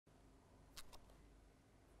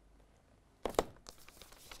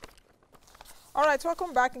All right,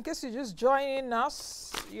 welcome back. In case you're just joining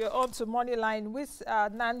us, you're on to Moneyline with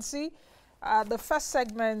Nancy. The first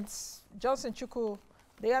segment, Johnson Chukwu,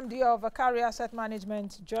 the MD of Akari Asset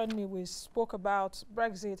Management, joined me. We spoke about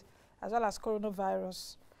Brexit as well as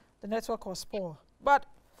coronavirus. The network was poor. But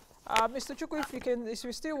Mr. Chukwu, if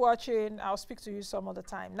you're still watching, I'll speak to you some other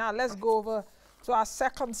time. Now, let's go over to our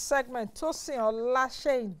second segment. Oluwatosin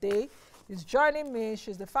Olaseinde is joining me.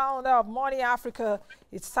 She's the founder of Money Africa.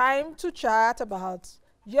 It's time to chat about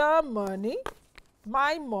your money,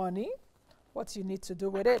 my money, what you need to do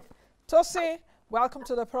with it. Tosin, welcome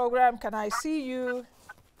to the program. Can I see you?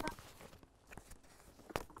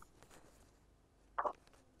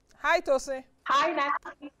 Hi, Tosin. Hi,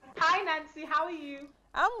 Nancy. Hi, Nancy. How are you?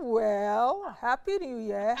 I'm well. Happy New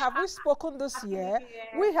Year. Have we spoken this Happy year?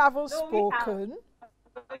 New Year. We haven't No, spoken.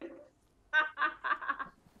 we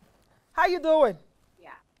How you doing? Yeah.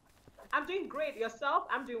 I'm doing great. Yourself?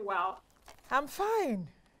 I'm doing well. I'm fine.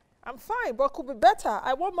 I'm fine, but could be better.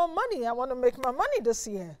 I want more money. I want to make my money this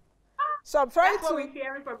year. So I'm trying That's to... what we're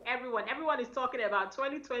hearing from everyone. Everyone is talking about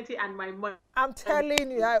 2020 and my money. I'm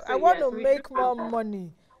telling you, I So want yes, to we make do more have that.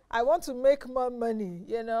 money. I want to make more money,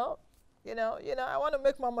 you know. I want to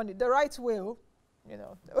make more money the right way, you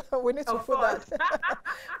know. We need to Of put course. that.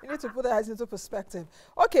 We need to put that into perspective.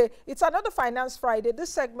 Okay, it's another Finance Friday. This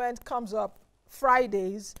segment comes up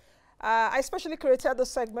Fridays. I especially created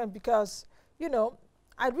this segment because, you know,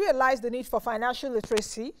 I realized the need for financial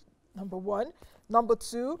literacy, number one. Number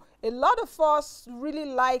two, a lot of us really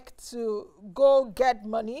like to go get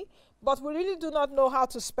money, but we really do not know how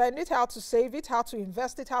to spend it, how to save it, how to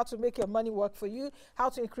invest it, how to make your money work for you, how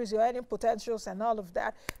to increase your earning potentials and all of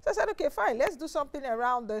that. So I said, okay, fine, let's do something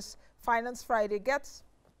around this Finance Friday. Get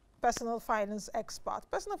personal finance expert.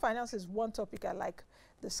 Personal finance is one topic I like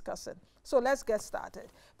discussing. So let's get started.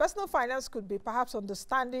 Personal finance could be perhaps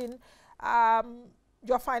understanding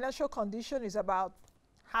your financial condition is about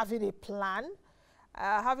having a plan.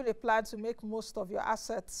 Having a plan to make most of your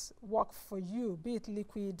assets work for you, be it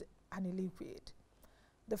liquid and illiquid.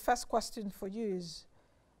 The first question for you is,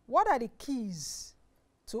 what are the keys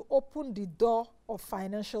to open the door of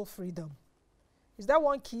financial freedom? Is that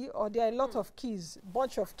one key, or there are a lot of keys,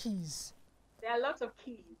 bunch of keys? There are lots of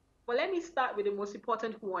keys. But let me start with the most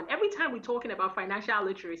important one. Every time we're talking about financial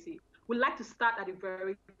literacy, we like to start at the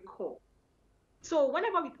very core. So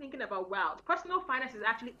whenever we're thinking about wealth, personal finance is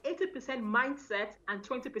actually 80% mindset and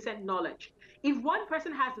 20% knowledge. If one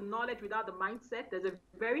person has the knowledge without the mindset, there's a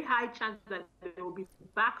very high chance that they will be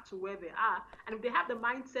back to where they are. And if they have the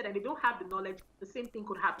mindset and they don't have the knowledge, the same thing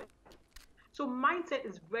could happen. So mindset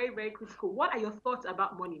is very, very critical. What are your thoughts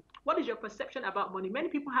about money? What is your perception about money? Many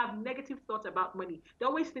people have negative thoughts about money. They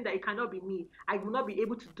always think that it cannot be me. I will not be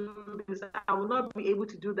able to do this. I will not be able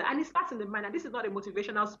to do that. And it starts in the mind. And this is not a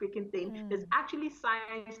motivational speaking thing. There's actually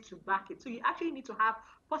science to back it. So you actually need to have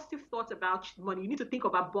positive thoughts about money. You need to think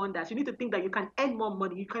of abundance. You need to think that you can earn more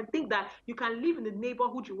money. You can think that you can live in the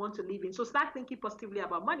neighborhood you want to live in. So start thinking positively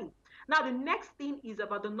about money. Now, the next thing is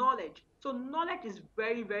about the knowledge. So knowledge is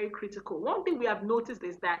very, very critical. One thing we have noticed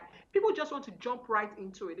is that people just want to jump right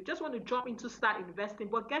into it. They just want to jump into start investing.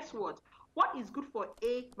 But guess what? What is good for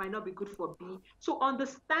A might not be good for B. So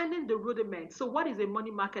understanding the rudiments. So what is a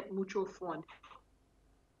money market mutual fund?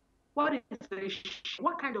 What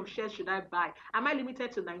kind of shares should I buy? Am I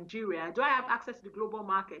limited to Nigeria? Do I have access to the global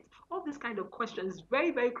market? All these kind of questions is very,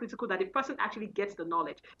 very critical that the person actually gets the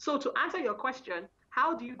knowledge. So to answer your question,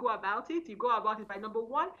 how do you go about it? You go about it by number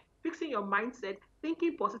one, fixing your mindset,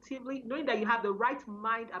 thinking positively, knowing that you have the right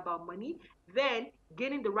mind about money, then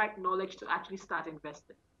gaining the right knowledge to actually start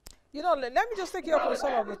investing. You know, let me just take you up on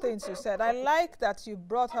some of the things you said. I like that you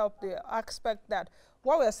brought up the aspect that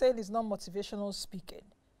what we're saying is not motivational speaking.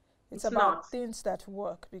 It's about not. things that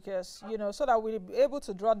work, because, you know, so that we'll be able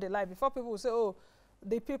to draw the line before people will say, oh,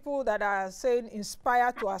 the people that are saying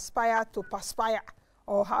inspire to aspire to perspire,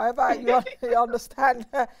 or however you understand.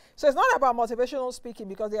 So it's not about motivational speaking,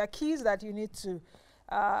 because there are keys that you need to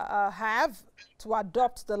have to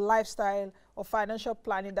adopt the lifestyle of financial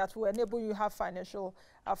planning that will enable you to have financial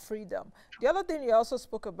freedom. The other thing you also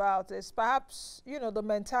spoke about is perhaps, you know, the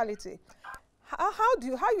mentality. How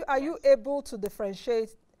are you able to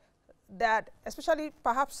differentiate that, especially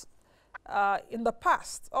perhaps in the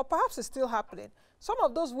past, or perhaps it's still happening? Some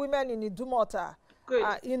of those women in Idumota,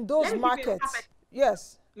 in those markets.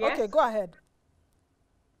 Yes. Okay, go ahead.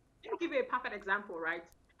 Let me give you a perfect example, right?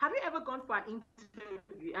 Have you ever gone for an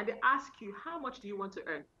interview and they ask you, how much do you want to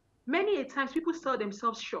earn? Many a times people sell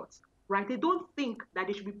themselves short, right? They don't think that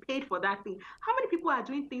they should be paid for that thing. How many people are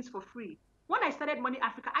doing things for free? When I started Money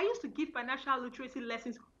Africa, I used to give financial literacy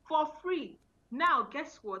lessons for free. Now,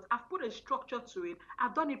 guess what? I've put a structure to it.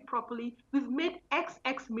 I've done it properly. We've made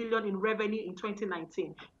XX million in revenue in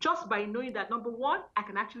 2019 just by knowing that, number one, I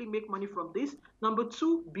can actually make money from this. Number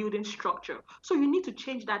two, building structure. So you need to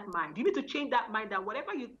change that mind. You need to change that mind that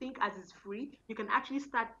whatever you think as is free, you can actually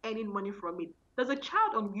start earning money from it. There's a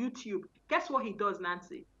child on YouTube. Guess what he does,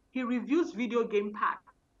 Nancy? He reviews video game packs.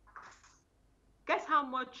 Guess how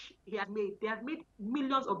much he has made? They have made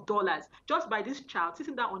millions of dollars just by this child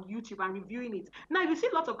sitting down on YouTube and reviewing it. Now, you see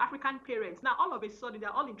lots of African parents. Now, all of a sudden,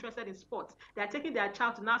 they're all interested in sports. They're taking their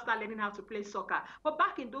child to now start learning how to play soccer. But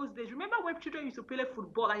back in those days, remember when children used to play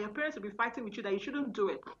football and your parents would be fighting with you that you shouldn't do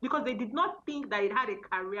it because they did not think that it had a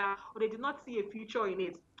career or they did not see a future in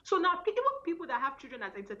it. So now, even people that have children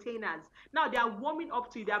as entertainers, now they are warming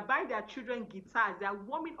up to it. They are buying their children guitars. They are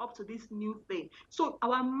warming up to this new thing. So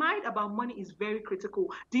our mind about money is very critical.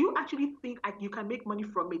 Do you actually think you can make money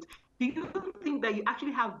from it? Do you think that you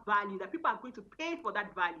actually have value, that people are going to pay for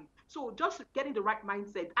that value? So just getting the right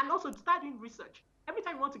mindset and also start doing research. Every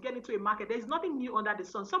time you want to get into a market, there's nothing new under the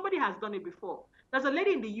sun. Somebody has done it before. There's a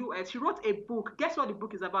lady in the US. She wrote a book. Guess what the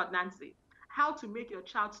book is about, Nancy? How to make your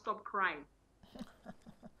child stop crying.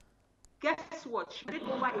 Guess what? She made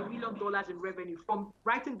over $1 million in revenue from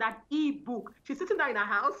writing that e-book. She's sitting there in her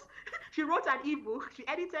house. She wrote an e-book. She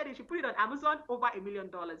edited it. She put it on Amazon, over $1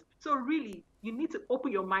 million. So really, you need to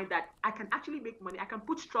open your mind that I can actually make money. I can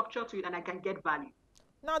put structure to it and I can get value.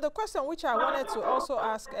 Now, the question which I wanted to also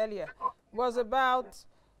ask earlier was about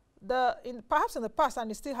perhaps in the past,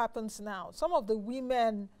 and it still happens now, some of the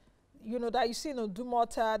women, you know, that you see in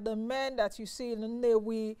Odumota, the men that you see in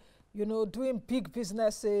Nnewi, you know, doing big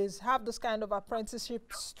businesses, have this kind of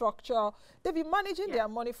apprenticeship structure. They've been managing their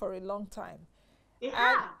money for a long time.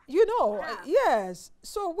 And, you know, yes.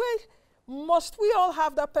 So must we all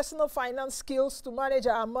have that personal finance skills to manage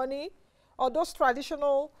our money? Or those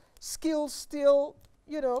traditional skills still,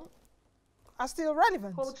 you know, are still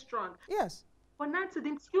relevant? Hold strong. Yes. But Nancy,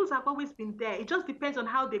 the skills have always been there. It just depends on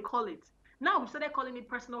how they call it. Now we started calling it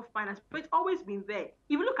personal finance, but it's always been there. If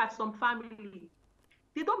you look at some families,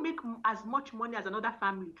 they don't make as much money as another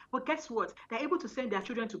family. But guess what? They're able to send their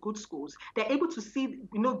children to good schools. They're able to see,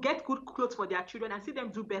 you know, get good clothes for their children and see them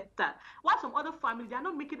do better. While some other families,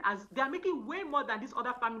 they're making way more than this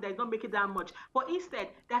other family that is not making that much. But instead,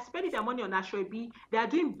 they're spending their money on Ashwebi, they're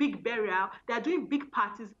doing big burial, they're doing big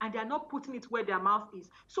parties, and they're not putting it where their mouth is.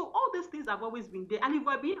 So all these things have always been there. And if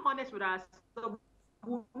we're being honest with ourselves,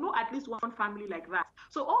 we know at least one family like that.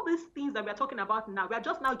 So all these things that we're talking about now, we're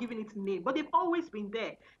just now giving it a name, but they've always been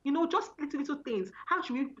there. You know, just little things. How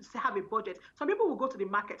should we have a budget? Some people will go to the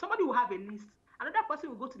market. Somebody will have a list. Another person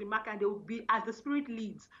will go to the market and they will be as the spirit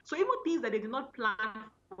leads. So even things that they did not plan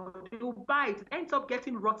for, they will buy it. It ends up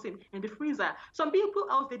getting rotten in the freezer. Some people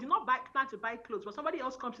else, they did not plan to buy clothes, but somebody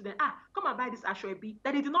else comes to them, come and buy this Ashwebi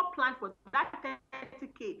that they did not plan for. That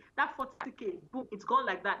 30K, that 40K, boom, it's gone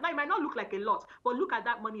like that. Now, it might not look like a lot, but look at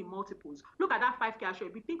that money in multiples. Look at that 5K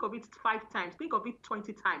Ashwebi. Think of it 5 times. Think of it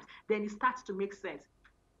 20 times. Then it starts to make sense.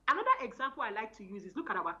 Another example I like to use is look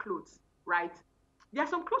at our clothes, right? There are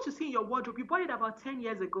some clothes you see in your wardrobe. You bought it about 10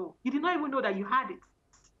 years ago. You did not even know that you had it.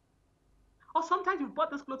 Or sometimes you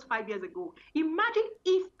bought those clothes 5 years ago. Imagine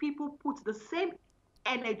if people put the same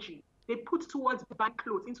energy they put towards buying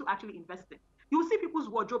clothes into actually investing. You will see people's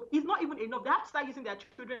wardrobe is not even enough. They have to start using their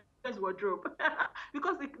children's wardrobe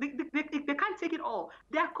because they can't take it all.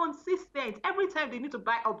 They are consistent. Every time they need to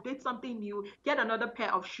update something new, get another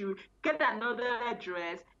pair of shoes, get another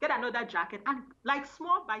dress, get another jacket, and like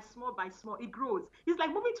small by small by small, it grows. It's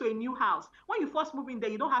like moving to a new house. When you first move in there,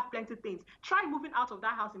 you don't have plenty of things. Try moving out of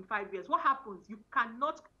that house in 5 years. What happens? You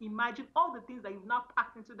cannot imagine all the things that you've now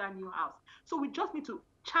packed into that new house. So we just need to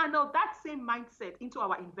channel that same mindset into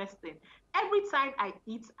our investing. Every time I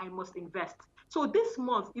eat, I must invest. So this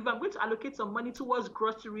month, if I'm going to allocate some money towards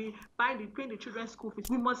grocery, paying the children's school fees,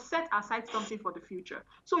 we must set aside something for the future.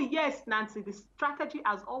 So yes, Nancy, the strategy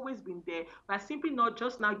has always been there. We're simply not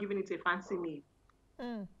just now giving it a fancy name.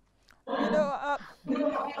 You know,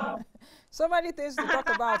 so many things to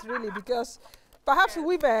talk about, really, because perhaps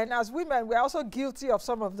women, as women, we're also guilty of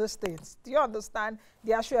some of these things. Do you understand?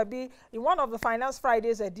 There should be, in one of the Finance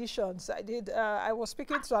Fridays editions, I was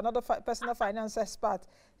speaking to another personal finance expert,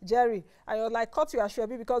 Jerry, and I was like, cut your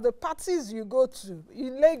Ashwebi, because the parties you go to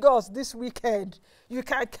in Lagos this weekend, you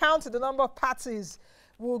can count the number of parties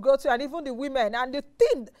we'll go to, and even the women. And the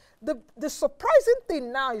thing, the surprising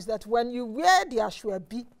thing now is that when you wear the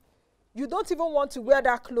Ashwebi, you don't even want to wear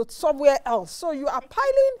that clothes somewhere else. So you are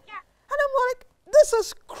piling, and I'm like, this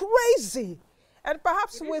is crazy. And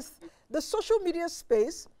perhaps with the social media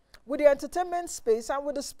space, with the entertainment space, and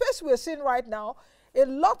with the space we're seeing right now, a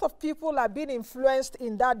lot of people are being influenced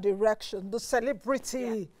in that direction, the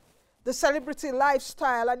celebrity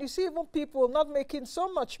lifestyle. And you see even people not making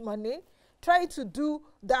so much money, trying to do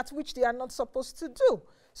that which they are not supposed to do.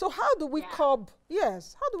 So how do we curb,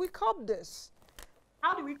 how do we curb this?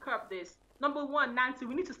 How do we curb this? Number one, Nancy,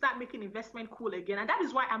 we need to start making investment cool again. And that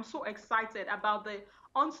is why I'm so excited about the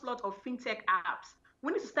onslaught of fintech apps.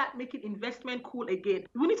 We need to start making investment cool again.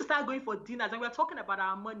 We need to start going for dinners, and we're talking about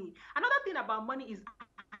our money. Another thing about money is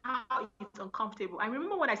how it's uncomfortable. I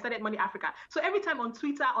remember when I started Money Africa. So every time on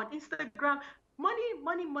Twitter, on Instagram, money,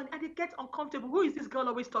 and it gets uncomfortable. Who is this girl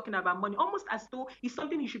always talking about money? Almost as though it's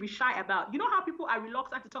something you should be shy about. You know how people are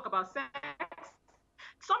reluctant to talk about sex?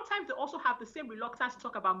 Sometimes they also have the same reluctance to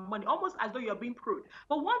talk about money, almost as though you're being prude.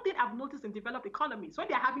 But one thing I've noticed in developed economies, when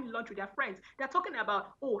they're having lunch with their friends, they're talking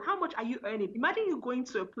about, oh, how much are you earning? Imagine you going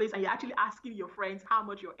to a place and you're actually asking your friends how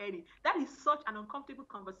much you're earning. That is such an uncomfortable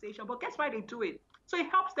conversation, but guess why they do it? So it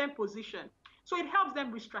helps them position. So it helps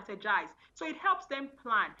them re-strategize. So it helps them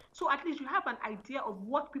plan. So at least you have an idea of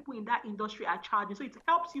what people in that industry are charging. So it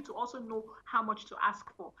helps you to also know how much to ask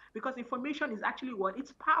for, because information is actually what?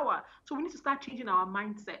 It's power. So we need to start changing our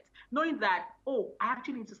mindset, knowing that, oh, I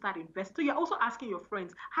actually need to start investing. So you're also asking your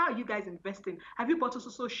friends, how are you guys investing? Have you bought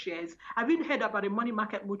also shares? Have you heard about a money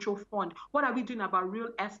market mutual fund? What are we doing about real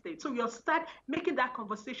estate? So you'll start making that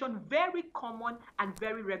conversation very common and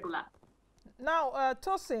very regular. Now,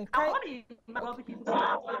 Tosin,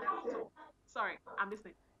 sorry, I'm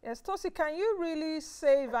listening. Yes, Tosin, can you really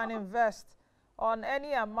save and invest on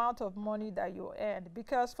any amount of money that you earn?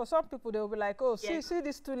 Because for some people, they'll be like, oh, see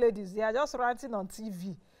these two ladies, they are just ranting on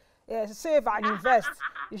TV. Yes, save and invest.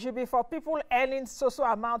 It should be for people earning so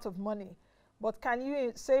amount of money. But can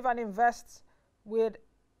you save and invest with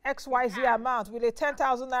XYZ amount, with a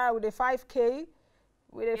 10,000 naira, with a 5K,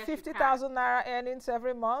 with a 50,000 naira earnings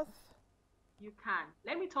every month? You can.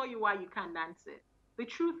 Let me tell you why you can, Nancy. The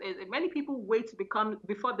truth is, many people wait to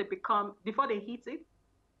before they hit it,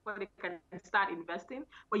 before they can start investing,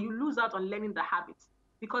 but you lose out on learning the habits,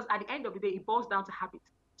 because at the end of the day, it boils down to habits.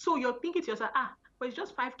 So you're thinking to yourself, but it's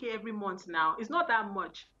just 5K every month now. It's not that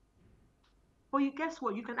much. But guess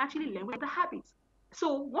what? You can actually learn with the habits.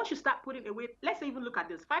 So once you start putting away, let's say even look at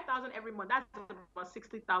this, 5,000 every month, that's about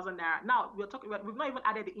 60,000 naira. Now we've not even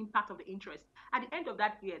added the impact of the interest. At the end of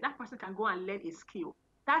that year, that person can go and learn a skill.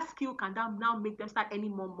 That skill can now make them start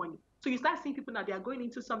earning more money. So you start seeing people now, they are going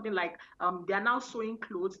into something like, they are now sewing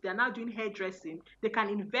clothes, they are now doing hairdressing. They can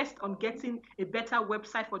invest on getting a better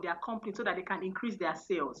website for their company so that they can increase their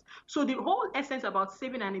sales. So the whole essence about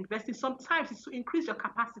saving and investing sometimes is to increase your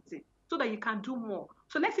capacity, so that you can do more.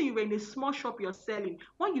 So let's say you were in a small shop you're selling.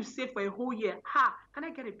 When you save for a whole year, can I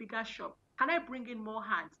get a bigger shop? Can I bring in more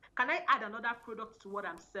hands? Can I add another product to what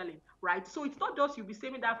I'm selling, right? So it's not just you'll be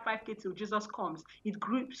saving that 5K till Jesus comes. It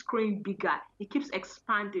keeps growing bigger. It keeps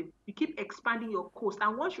expanding. You keep expanding your cost.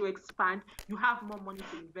 And once you expand, you have more money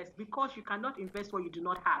to invest, because you cannot invest what you do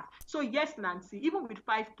not have. So yes, Nancy, even with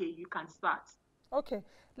 5K, you can start. Okay,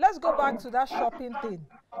 let's go back to that shopping thing,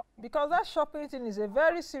 because that shopping thing is a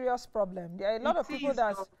very serious problem. There are a lot of people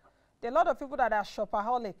that are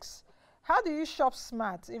shopaholics. How do you shop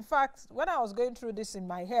smart? In fact, when I was going through this in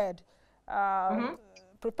my head,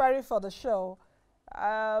 preparing for the show,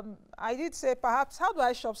 I did say, perhaps, how do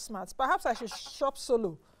I shop smart? Perhaps I should shop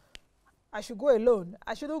solo. I should go alone.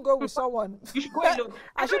 I shouldn't go with someone. You should go alone.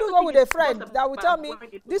 I shouldn't go with a friend that will tell me,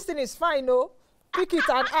 this thing is fine, no? Pick it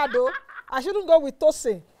and add, oh. I shouldn't go with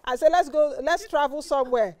Tosin. I say, let's travel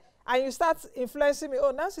somewhere. And you start influencing me.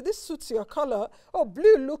 Oh, Nancy, this suits your color. Oh,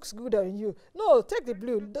 blue looks good on you. No, take the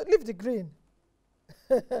blue. Leave the green.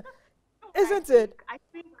 Isn't it? I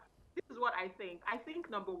think this is what I think. I think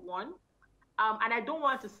number one, and I don't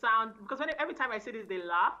want to sound, because every time I say this, they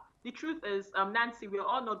laugh. The truth is, Nancy, we're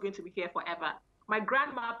all not going to be here forever. My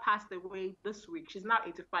grandma passed away this week. She's now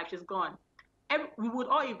 85. She's gone. We would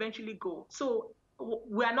all eventually go. So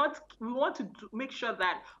we want to make sure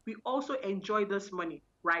that we also enjoy this money,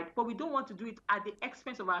 right? But we don't want to do it at the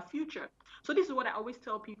expense of our future. So this is what I always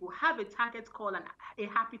tell people: have a target called a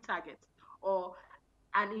happy target, or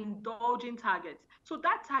an indulging target. So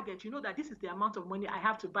that target, you know that this is the amount of money I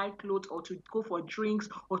have to buy clothes, or to go for drinks,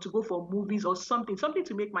 or to go for movies, or something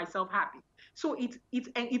to make myself happy. So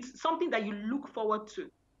it's something that you look forward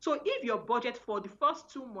to. So if your budget for the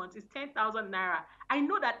first 2 months is 10,000 naira, I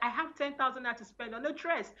know that I have 10,000 naira to spend on a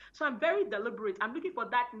dress. So I'm very deliberate. I'm looking for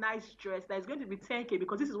that nice dress that is going to be 10K,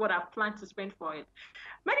 because this is what I've planned to spend for it.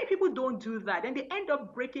 Many people don't do that, and they end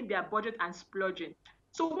up breaking their budget and splurging.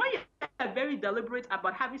 So when you're very deliberate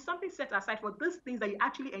about having something set aside for these things that you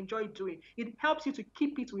actually enjoy doing, it helps you to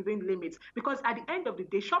keep it within limits. Because at the end of the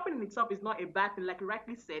day, shopping in itself is not a bad thing. Like you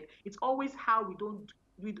rightly said, it's always how we don't,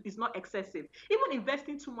 it's not excessive. Even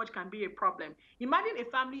investing too much can be a problem. Imagine a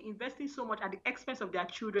family investing so much at the expense of their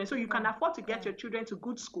children. So you can afford to get your children to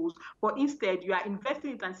good schools, but instead you are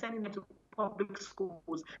investing it and sending them to public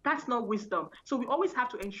schools. That's not wisdom. So we always have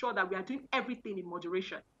to ensure that we are doing everything in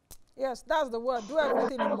moderation. Yes, that's the word. Do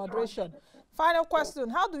everything in moderation. Final question.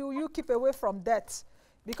 How do you keep away from debt?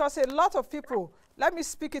 Because a lot of people, let me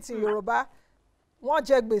speak it in Yoruba, wọ́n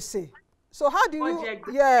jẹ gbèsè. So how do you,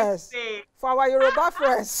 yes, for our Yoruba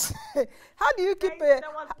friends, how do you keep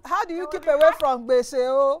away from gbèsè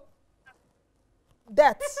o?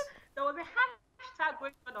 Debt. There was a hashtag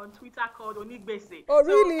going on Twitter called Onigbese. Oh,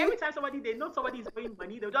 really? So every time they know somebody is owing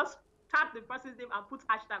money, they'll just tap the person's name and put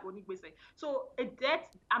hashtag Onigbese. So a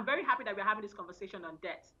debt, I'm very happy that we're having this conversation on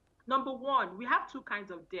debt. Number one, we have two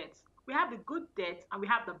kinds of debts. We have the good debt and we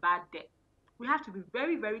have the bad debt. We have to be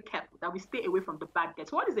very, very careful that we stay away from the bad debt.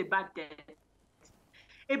 So what is a bad debt?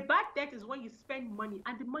 A bad debt is when you spend money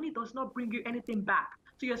and the money does not bring you anything back.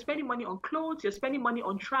 So you're spending money on clothes, you're spending money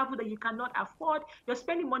on travel that you cannot afford, you're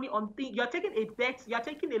spending money on things, you're taking a debt, you're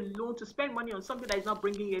taking a loan to spend money on something that is not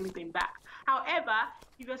bringing you anything back. However,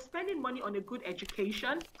 if you're spending money on a good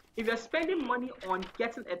education, if you're spending money on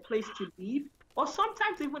getting a place to live, or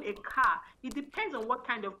sometimes even a car, it depends on what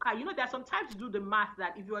kind of car. You know, there are sometimes you do the math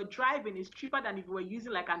that if you are driving, it's cheaper than if you were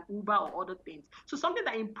using like an Uber or other things. So something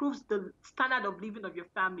that improves the standard of living of your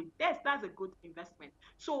family, that's a good investment.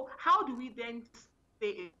 So how do we then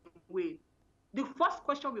stay away? The first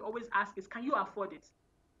question we always ask is, can you afford it?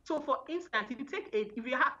 So for instance, if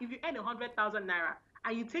you earn 100,000 naira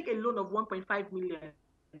and you take a loan of 1.5 million,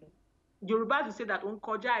 Yoruba to say that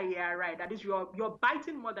right, that is you're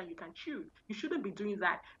biting more than you can chew. You shouldn't be doing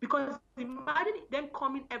that, because imagine them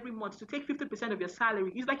coming every month to take 50% of your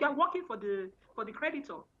salary. It's like you're working for the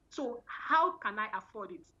creditor. So how can I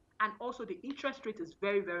afford it? And also the interest rate is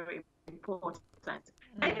very, very important.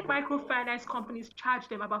 Many microfinance companies charge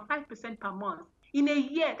them about 5% per month. In a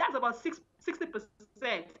year, that's about 60%.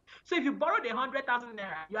 So if you borrowed 100,000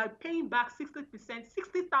 naira, you are paying back 60%,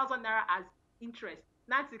 60,000 naira as interest.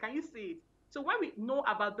 Nancy, can you see it? So when we know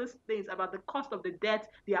about these things, about the cost of the debt,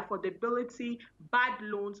 the affordability, bad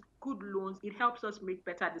loans, good loans, it helps us make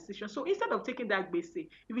better decisions. So instead of taking that gbese,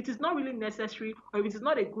 if it is not really necessary or if it is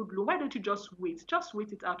not a good loan, why don't you just wait? Just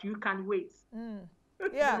wait it out. You can wait.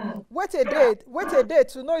 Yeah, wait a day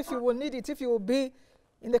to know if you will need it, if you will be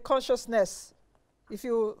in the consciousness, if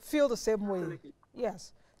you feel the same way.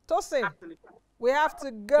 Yes. Tosin, we have to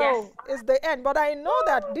go. Yes. It's the end. But I know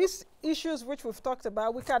that these issues which we've talked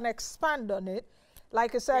about, we can expand on it.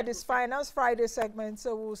 Like I said, it's Finance Friday segment,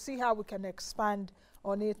 so we'll see how we can expand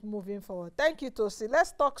on it moving forward. Thank you, Tosin.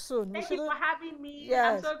 Let's talk soon. Thank you for having me.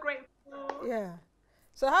 Yes. I'm so grateful. Yeah.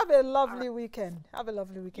 So have a lovely weekend. Have a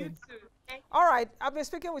lovely weekend. You too. All right, I've been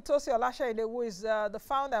speaking with Oluwatosin Olaseinde, who is the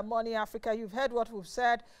founder of Money Africa. You've heard what we've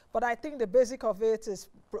said, but I think the basic of it is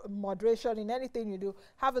moderation in anything you do.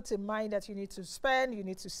 Have it in mind that you need to spend, you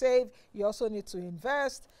need to save, you also need to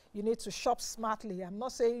invest, you need to shop smartly. I'm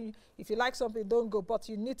not saying if you like something, don't go, but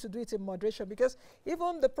you need to do it in moderation, because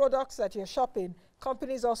even the products that you're shopping,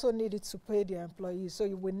 companies also need it to pay their employees, so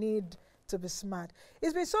you will need to be smart.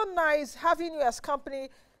 It's been so nice having you as company,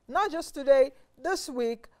 not just today, this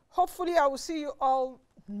week. Hopefully, I will see you all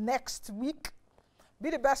next week. Be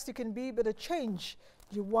the best you can be, but the change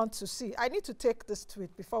you want to see. I need to take this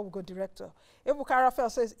tweet before we go, Director. Ebuka Raphael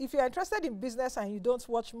says, if you're interested in business and you don't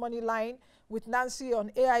watch Moneyline with Nancy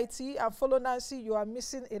on AIT and follow Nancy, you are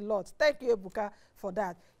missing a lot. Thank you, Ebuka, for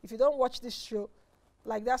that. If you don't watch this show,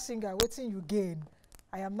 like that singer, waiting you gain.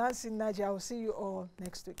 I am Nancy Nnaji. I will see you all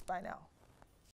next week. Bye now.